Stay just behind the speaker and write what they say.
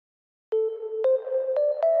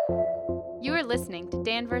You are listening to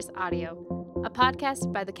Danvers Audio, a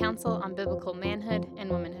podcast by the Council on Biblical Manhood and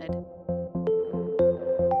Womanhood.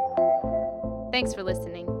 Thanks for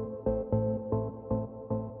listening.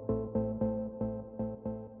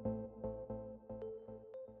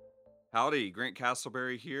 Howdy, Grant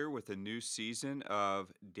Castleberry here with a new season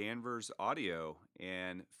of Danvers Audio.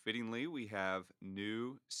 And fittingly, we have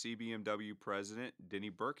new CBMW president Denny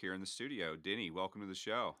Burk here in the studio. Denny, welcome to the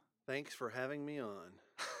show. Thanks for having me on.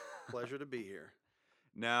 Pleasure to be here.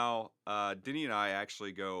 Now, Denny and I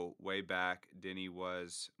actually go way back. Denny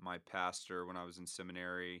was my pastor when I was in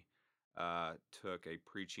seminary, took a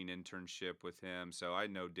preaching internship with him. So I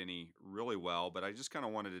know Denny really well, but I just kind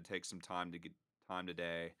of wanted to take some time to get time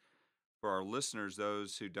today for our listeners,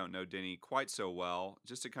 those who don't know Denny quite so well,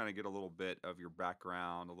 just to kind of get a little bit of your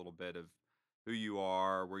background, a little bit of who you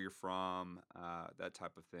are, where you're from, that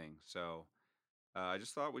type of thing. So I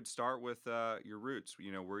just thought we'd start with your roots,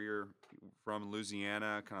 where you're from,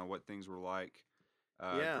 Louisiana, kind of what things were like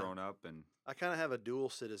Yeah, growing up. And I kind of have a dual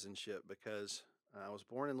citizenship because I was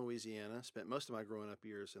born in Louisiana, spent most of my growing up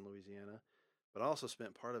years in Louisiana, but also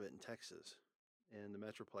spent part of it in Texas, in the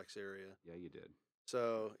Metroplex area. yeah, you did.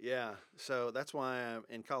 So that's why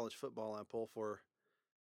in college football I pull for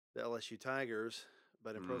the LSU Tigers,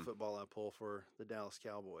 but in pro Mm, football I pull for the Dallas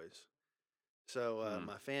Cowboys. So mm.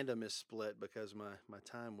 my fandom is split because my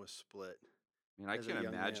time was split I mean, I as a can't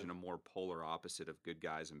young imagine man. a more polar opposite of good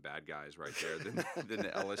guys and bad guys right there than than the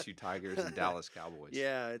LSU Tigers and Dallas Cowboys.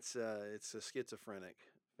 Yeah, it's a schizophrenic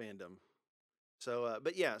fandom. So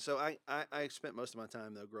I spent most of my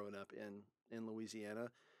time though growing up in Louisiana.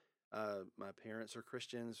 My parents are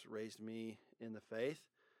Christians, raised me in the faith.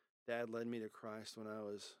 Dad led me to Christ when I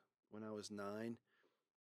was 9.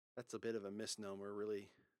 That's a bit of a misnomer, really.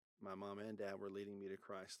 My mom and dad were leading me to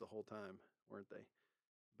Christ the whole time, weren't they?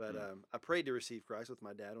 But Mm, I prayed to receive Christ with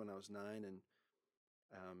my dad when I was 9, and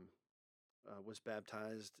um, was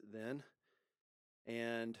baptized then.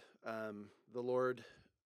 And the Lord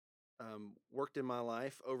worked in my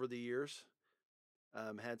life over the years.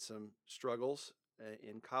 Had some struggles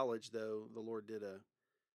in college, though. The Lord did a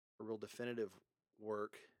real definitive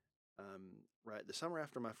work right the summer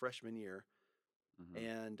after my freshman year, hmm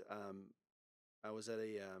and I was at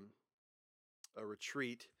a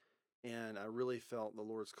retreat, and I really felt the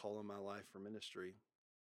Lord's call in my life for ministry.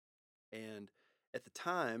 And at the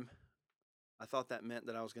time, I thought that meant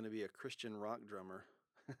that I was going to be a Christian rock drummer.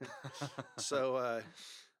 So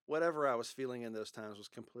whatever I was feeling in those times was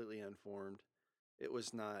completely unformed. It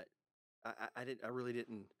was not. I really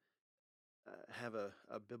didn't have a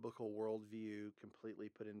biblical worldview completely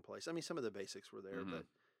put in place. I mean, some of the basics were there, hmm but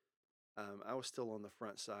I was still on the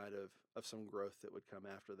front side of some growth that would come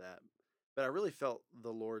after that. But I really felt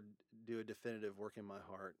the Lord do a definitive work in my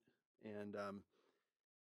heart, and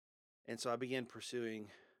and so I began pursuing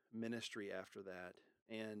ministry after that.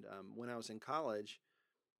 And when I was in college,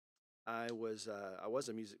 I was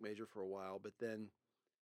a music major for a while, but then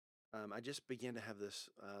I just began to have this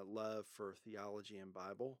love for theology and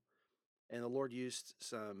Bible, and the Lord used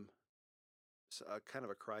kind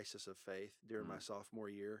of a crisis of faith during my mm, sophomore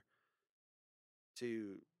year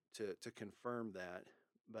to to confirm that.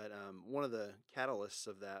 But one of the catalysts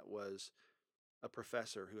of that was a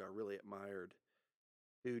professor who I really admired,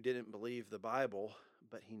 who didn't believe the Bible,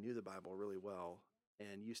 but he knew the Bible really well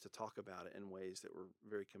and used to talk about it in ways that were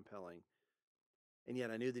very compelling. And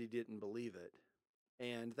yet I knew that he didn't believe it.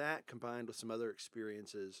 And that combined with some other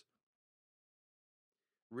experiences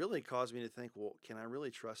really caused me to think, well, can I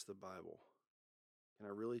really trust the Bible? Can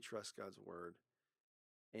I really trust God's word?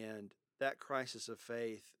 And that crisis of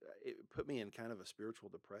faith, it put me in kind of a spiritual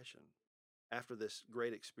depression. After this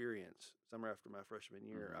great experience, summer after my freshman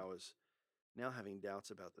year, hmm I was now having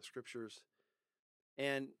doubts about the scriptures.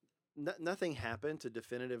 And nothing happened to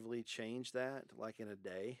definitively change that, like in a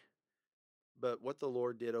day. But what the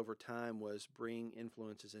Lord did over time was bring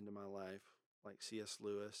influences into my life, like C.S.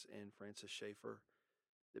 Lewis and Francis Schaeffer,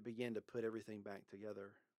 that began to put everything back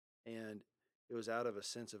together. And it was out of a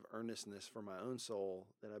sense of earnestness for my own soul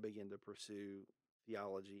that I began to pursue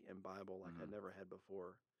theology and Bible like I'd hmm never had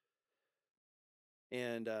before.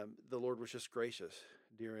 And the Lord was just gracious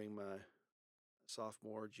during my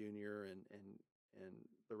sophomore, junior, and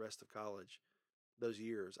the rest of college. Those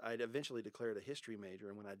years, I'd eventually declared a history major,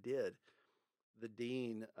 and when I did, the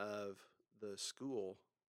dean of the school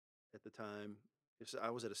at the time, I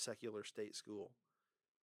was at a secular state school,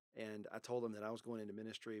 and I told him that I was going into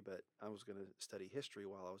ministry, but I was going to study history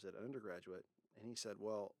while I was at undergraduate. And he said,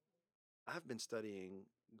 "Well, I've been studying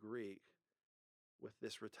Greek with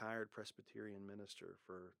this retired Presbyterian minister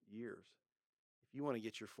for years. If you want to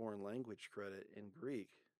get your foreign language credit in Greek,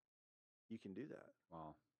 you can do that.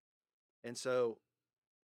 Wow. And so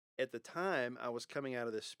at the time, I was coming out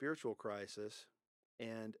of this spiritual crisis,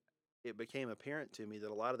 and it became apparent to me that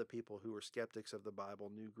a lot of the people who were skeptics of the Bible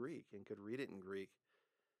knew Greek and could read it in Greek.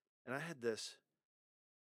 And I had this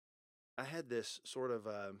sort of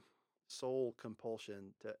soul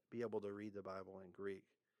compulsion to be able to read the Bible in Greek.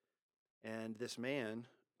 And this man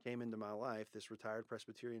came into my life, this retired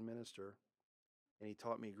Presbyterian minister, and he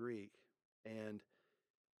taught me Greek. And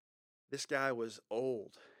this guy was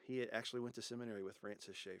old. He had actually went to seminary with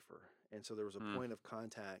Francis Schaeffer. And so there was a Hmm. point of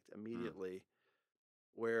contact Hmm. immediately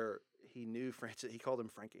where he knew Francis. He called him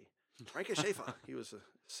Frankie. Frankie Schaeffer. He was a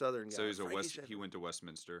Southern So guy. he's Frankie he Schaeffer. went to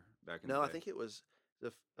Westminster back in the No, I day. think it was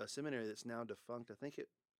a seminary that's now defunct. I think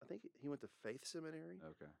he went to Faith Seminary.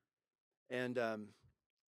 Okay. And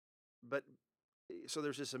but so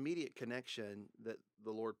there's this immediate connection that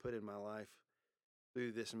the Lord put in my life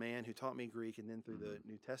through this man who taught me Greek, and then through the Hmm.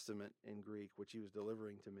 New Testament in Greek, which he was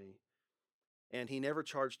delivering to me. And he never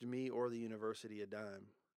charged me or the university a dime.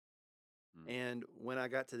 Hmm. And when I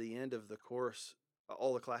got to the end of the course,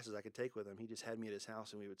 all the classes I could take with him, he just had me at his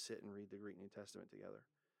house, and we would sit and read the Greek New Testament together.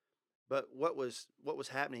 But what was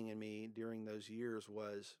happening in me during those years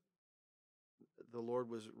was the Lord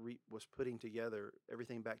was putting together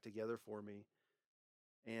everything back together for me,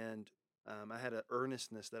 and I had an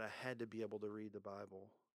earnestness that I had to be able to read the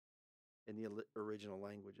Bible in the original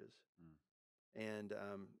languages, Hmm. and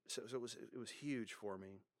so it was huge for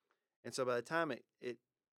me. And so by the time it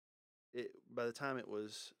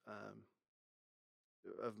was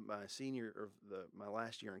of my senior or my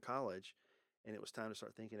last year in college, and it was time to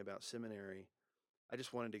start thinking about seminary, I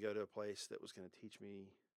just wanted to go to a place that was going to teach me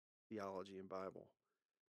theology and Bible.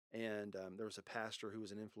 And there was a pastor who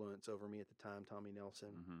was an influence over me at the time, Tommy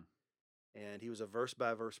Nelson, Hmm. and he was a verse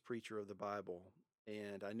by verse preacher of the Bible.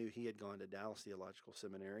 And I knew he had gone to Dallas Theological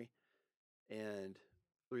Seminary, and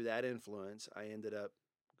through that influence, I ended up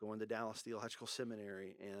going to Dallas Theological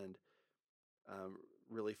Seminary and um,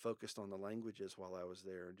 really focused on the languages while I was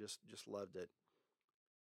there, and just loved it.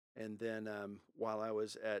 And then while I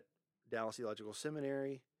was at Dallas Theological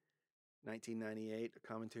Seminary, 1998, a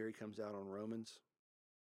commentary comes out on Romans,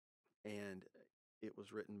 and it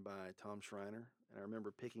was written by Tom Schreiner. And I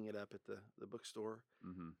remember picking it up at the bookstore,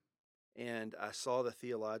 Hmm. and I saw the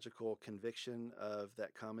theological conviction of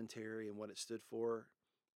that commentary and what it stood for,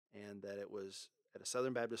 and that it was at a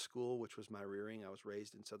Southern Baptist school, which was my rearing. I was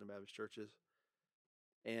raised in Southern Baptist churches,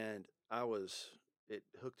 and it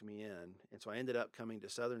hooked me in. And so I ended up coming to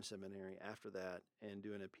Southern Seminary after that and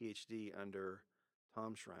doing a PhD under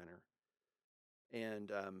Tom Schreiner.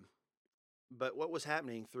 And but what was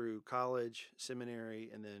happening through college, seminary,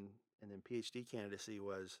 and then PhD candidacy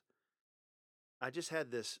was I just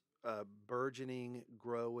had this burgeoning,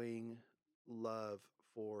 growing love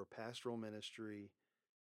for pastoral ministry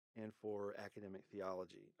and for academic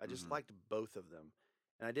theology. I just Hmm. liked both of them,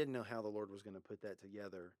 and I didn't know how the Lord was going to put that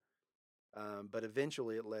together. But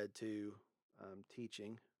eventually, it led to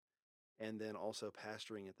teaching and then also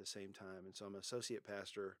pastoring at the same time. And so I'm associate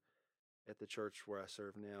pastor at the church where I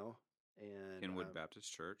serve now. And Kenwood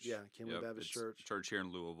Baptist Church. yeah, Kenwood Yep, Baptist it's a Church. church here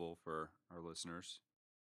in Louisville for our listeners.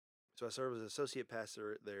 So I serve as associate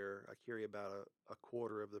pastor there. I carry about a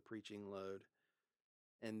quarter of the preaching load.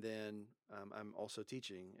 And then I'm also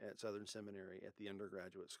teaching at Southern Seminary at the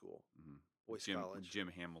undergraduate school, Hmm. Boyce With College. Jim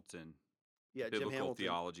Hamilton, Yeah, Jim biblical Hamilton.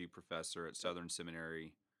 theology professor at Yep. Southern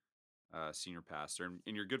Seminary, senior pastor,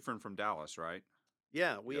 and your good friend from Dallas, right?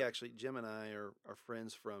 Yeah, we Yep. actually, Jim and I are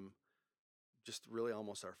friends from just really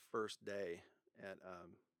almost our first day at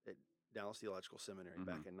Dallas Theological Seminary Hmm.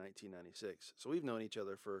 back in 1996. So we've known each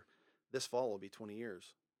other for this fall will be 20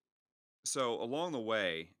 years. So along the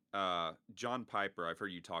way, John Piper, I've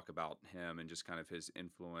heard you talk about him and just kind of his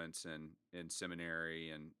influence in seminary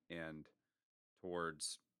and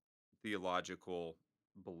towards theological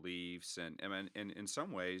beliefs and in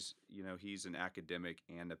some ways, he's an academic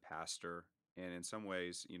and a pastor, and in some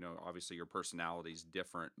ways, obviously your personality is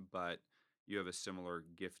different, but you have a similar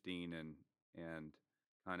gifting and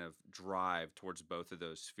kind of drive towards both of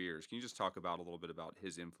those spheres. Can you just talk about a little bit about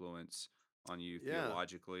his influence on you Yeah,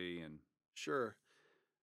 theologically and sure.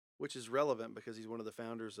 Which is relevant because he's one of the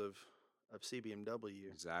founders of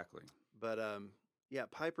CBMW. exactly? But yeah,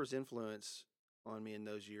 Piper's influence on me in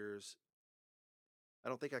those years, I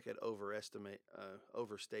don't think I could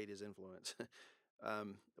overstate his influence.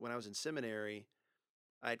 When I was in seminary,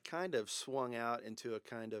 I'd kind of swung out into a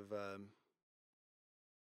kind of a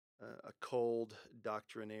cold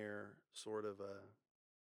doctrinaire sort of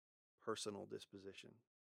a personal disposition.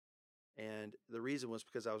 And the reason was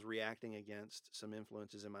because I was reacting against some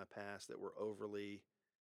influences in my past that were overly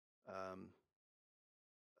um,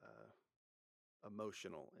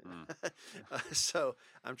 emotional. Mm. So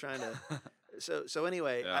I'm trying to. So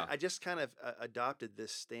anyway, Yeah. I just kind of adopted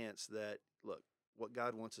this stance that look, what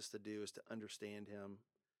God wants us to do is to understand Him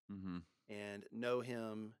Mm-hmm. and know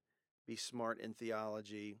Him, be smart in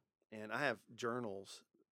theology. And I have journals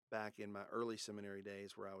back in my early seminary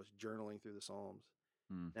days where I was journaling through the Psalms.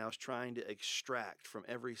 Mm. And I was trying to extract from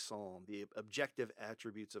every psalm the objective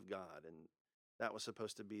attributes of God, and that was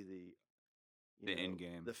supposed to be The end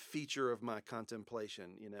game. the feature of my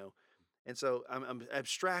contemplation. And so I'm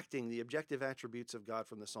abstracting the objective attributes of God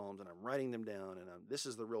from the Psalms, and I'm writing them down, and this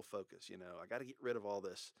is the real focus. I got to get rid of all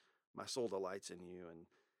this. My soul delights in you, and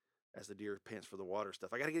as the deer pants for the water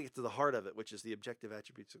stuff. I got to get to the heart of it, which is the objective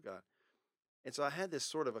attributes of God. And so I had this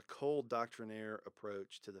sort of a cold doctrinaire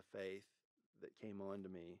approach to the faith that came on to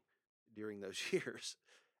me during those years.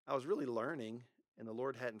 I was really learning, and the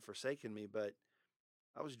Lord hadn't forsaken me, but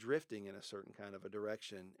I was drifting in a certain kind of a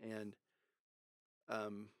direction. And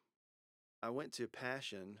um, I went to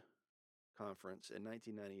Passion Conference in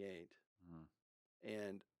 1998 Mm.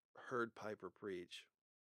 and heard Piper preach.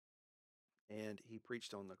 And he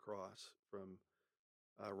preached on the cross from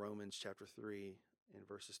Romans chapter 3 in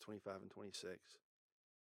verses 25 and 26.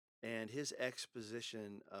 And his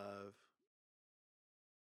exposition of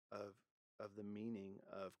of the meaning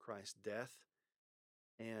of Christ's death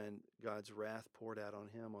and God's wrath poured out on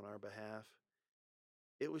him on our behalf.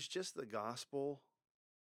 It was just the gospel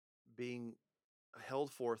being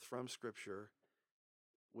held forth from Scripture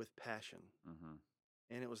with passion. Mm-hmm.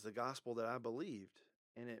 And it was the gospel that I believed,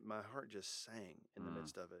 and my heart just sang in the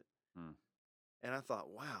midst of it. Mm. And I thought,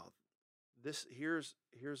 wow, here's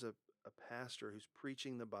a pastor who's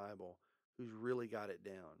preaching the Bible, who's really got it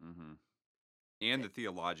down. Mm-hmm. And And, the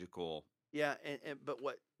theological. yeah,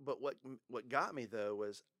 what got me though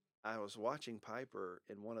was I was watching Piper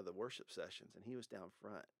in one of the worship sessions, and he was down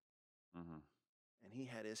front, Mm-hmm. and he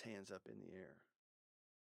had his hands up in the air,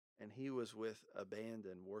 and he was with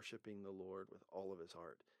abandon, worshiping the Lord with all of his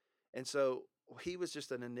heart. And so he was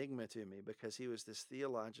just an enigma to me because he was this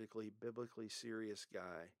theologically, biblically serious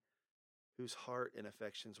guy whose heart and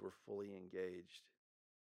affections were fully engaged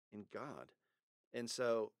in God. And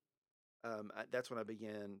so that's when I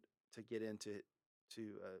began to get into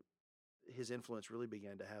his influence. Really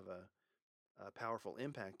began to have a powerful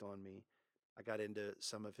impact on me. I got into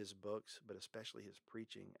some of his books, but especially his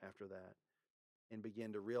preaching after that, and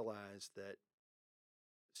began to realize that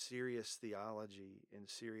serious theology and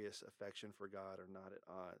serious affection for God are not at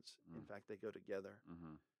odds. In fact, they go together.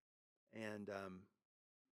 Mm-hmm. And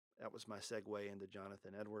that was my segue into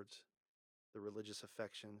Jonathan Edwards, the religious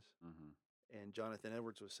affections. Mm-hmm. And Jonathan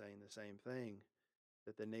Edwards was saying the same thing,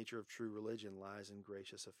 that the nature of true religion lies in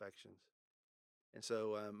gracious affections. And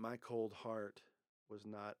so my cold heart was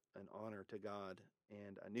not an honor to God,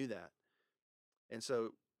 and I knew that. And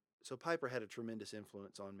so Piper had a tremendous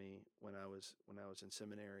influence on me when I was in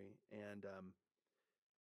seminary, and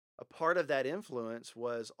a part of that influence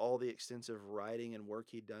was all the extensive writing and work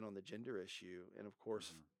he'd done on the gender issue, and of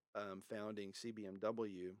course, founding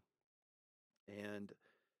CBMW, and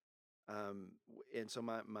so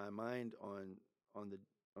my mind on the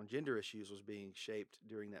on gender issues was being shaped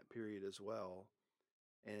during that period as well,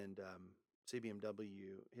 and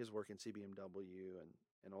CBMW, his work in CBMW,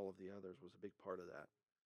 and all of the others was a big part of that.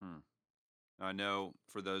 Mm-hmm. I know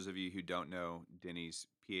for those of you who don't know Denny's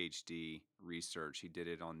PhD research, he did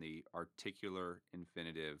it on the articular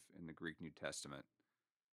infinitive in the Greek New Testament.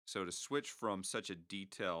 So to switch from such a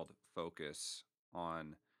detailed focus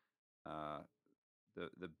on uh,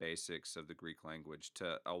 the basics of the Greek language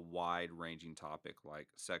to a wide-ranging topic like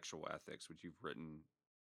sexual ethics, which you've written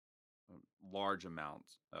large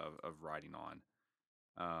amounts of writing on,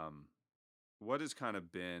 what has kind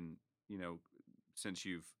of been, since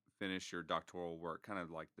you've finished your doctoral work, kind of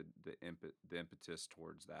like the impetus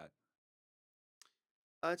towards that?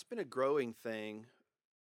 It's been a growing thing.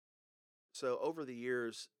 So over the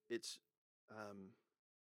years, it's um,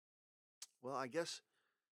 well, I guess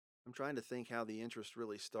I'm trying to think how the interest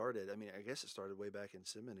really started. I mean, I guess it started way back in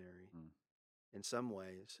seminary Mm. in some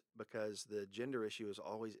ways, because the gender issue has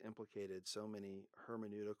always implicated so many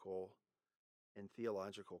hermeneutical and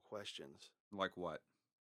theological questions. Like what?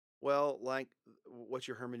 Well, like what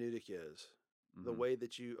your hermeneutic is, the Mm-hmm. way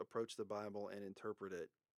that you approach the Bible and interpret it,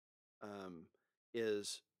 um,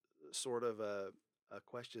 is sort of a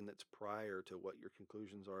question that's prior to what your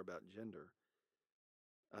conclusions are about gender.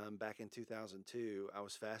 Back in 2002, I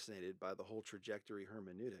was fascinated by the whole trajectory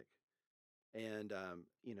hermeneutic, and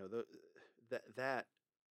that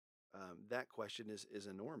that question is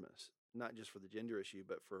enormous. not just for the gender issue,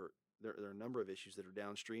 but for there are a number of issues that are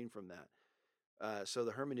downstream from that. So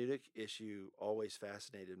the hermeneutic issue always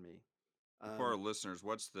fascinated me. For our Um, listeners,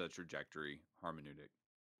 what's the trajectory hermeneutic?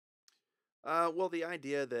 well, the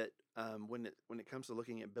idea that when it comes to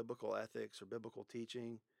looking at biblical ethics or biblical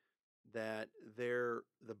teaching, that the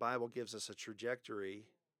Bible gives us a trajectory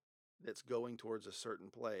that's going towards a certain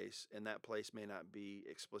place, and that place may not be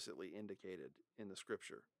explicitly indicated in the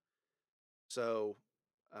Scripture. So,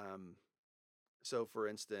 um, so for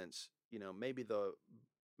instance, maybe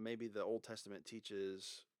the Old Testament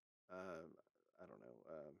teaches, I don't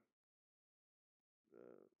know,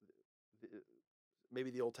 the, maybe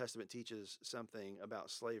the Old Testament teaches something about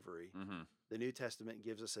slavery. Mm-hmm. The New Testament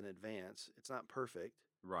gives us an advance. It's not perfect.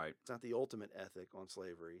 Right. It's not the ultimate ethic on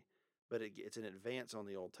slavery, but it's an advance on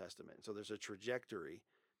the Old Testament. So there's a trajectory.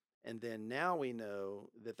 And then now we know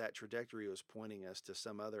that that trajectory was pointing us to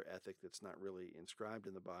some other ethic that's not really inscribed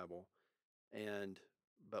in the Bible, and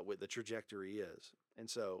but what the trajectory is. And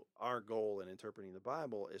so our goal in interpreting the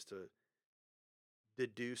Bible is to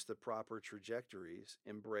deduce the proper trajectories,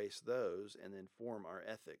 embrace those, and then form our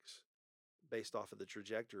ethics based off of the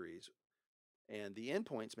trajectories. And the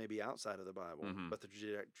endpoints may be outside of the Bible, Mm-hmm. but the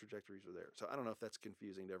trajectories are there. So I don't know if that's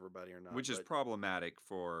confusing to everybody or not, Which is but problematic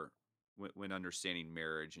for when understanding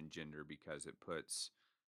marriage and gender because it puts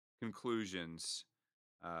conclusions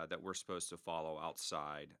that we're supposed to follow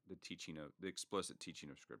outside the explicit teaching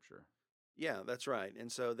of Scripture. yeah, that's right.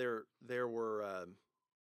 And so there were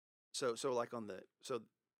so like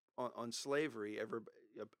on slavery,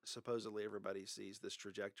 supposedly everybody sees this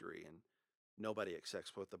trajectory, and nobody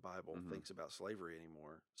accepts what the Bible Mm-hmm. thinks about slavery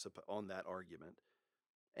anymore. On that argument,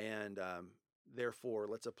 and therefore,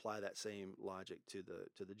 let's apply that same logic to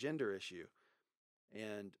the gender issue.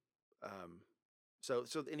 And um, so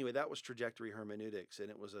anyway, that was trajectory hermeneutics, and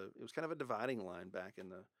it was kind of a dividing line back in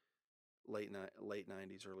the late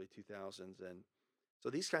 '90s, early 2000s, and so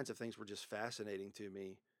these kinds of things were just fascinating to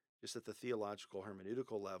me, just at the theological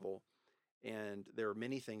hermeneutical level. And there are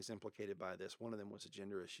many things implicated by this. One of them was a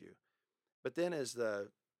gender issue. But then as the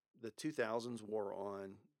 2000s wore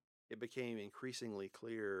on, it became increasingly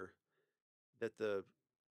clear that the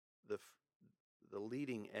the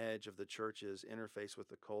leading edge of the church's interface with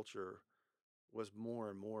the culture was more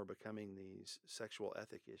and more becoming these sexual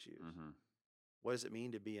ethic issues. Mm-hmm. What does it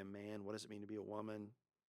mean to be a man? What does it mean to be a woman?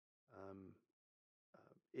 Um,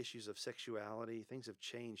 Issues of sexuality, things have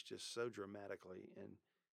changed just so dramatically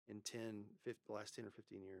in the last 10 or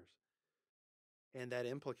 15 years. And that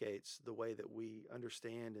implicates the way that we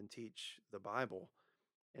understand and teach the Bible.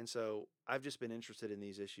 And so I've just been interested in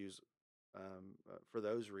these issues for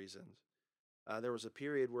those reasons. There was a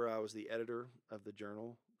period where I was the editor of the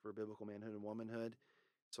Journal for Biblical Manhood and Womanhood.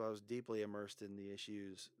 So I was deeply immersed in the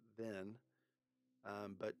issues then.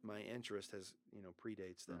 But my interest has,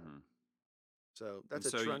 predates that. Mm-hmm. So And that's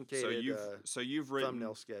a so truncated you've thumbnail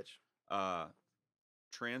written sketch. uh,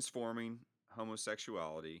 transforming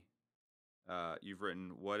homosexuality. You've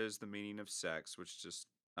written what is the meaning of sex, which just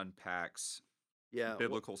unpacks Yeah,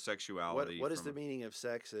 biblical sexuality what is the from. meaning of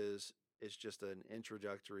sex is just an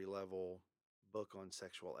introductory level book on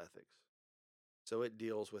sexual ethics. So it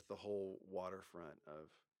deals with the whole waterfront of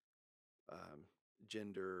um,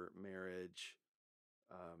 gender, marriage,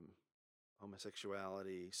 um,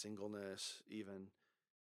 homosexuality, singleness, even.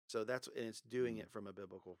 So and it's doing Mm, it from a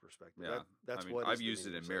biblical perspective. yeah, I That's mean, what I've is the used it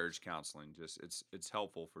meaning of in sex. marriage counseling. Just it's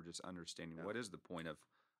helpful for just understanding Yeah. what is the point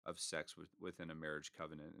of sex within a marriage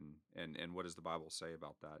covenant, and what does the Bible say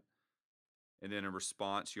about that. And then in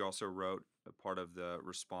response, you also wrote a part of the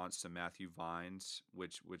response to Matthew Vines,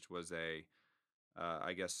 which was a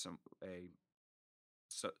I guess a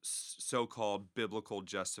so-called biblical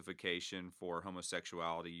justification for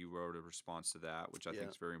homosexuality. You wrote a response to that, which I think Yeah.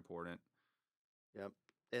 is very important. Yep.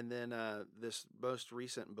 And then this most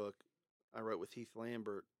recent book I wrote with Heath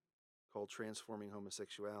Lambert called Transforming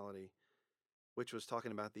Homosexuality, which was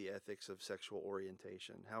talking about the ethics of sexual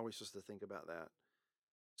orientation. How are we supposed to think about that?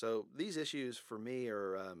 So these issues for me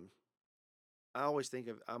are, I'm always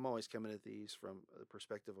coming at these from the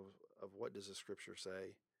perspective of what does the scripture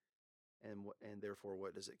say, and therefore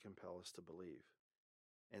what does it compel us to believe?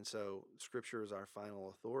 And so scripture is our final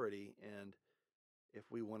authority, and if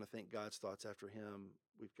we want to think God's thoughts after Him,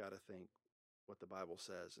 we've got to think what the Bible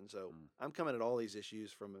says. And so Mm, I'm coming at all these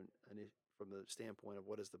issues from the standpoint of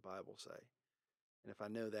what does the Bible say, and if I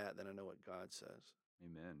know that, then I know what God says.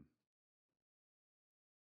 amen.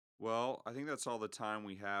 Well, I think that's all the time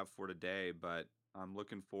we have for today, but I'm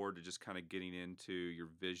looking forward to just kind of getting into your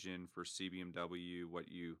vision for CBMW,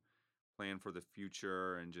 plan for the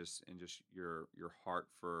future, and just your heart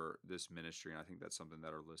for this ministry. And I think that's something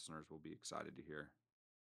that our listeners will be excited to hear.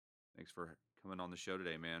 Thanks for coming on the show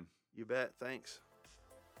today, man. You bet. Thanks.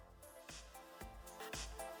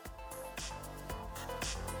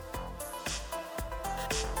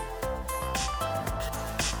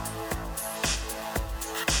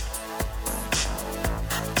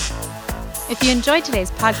 If you enjoyed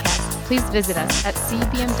today's podcast, please visit us at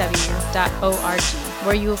cbmw.org,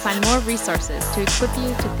 where you will find more resources to equip you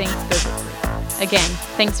to think biblically. Again,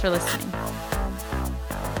 thanks for listening.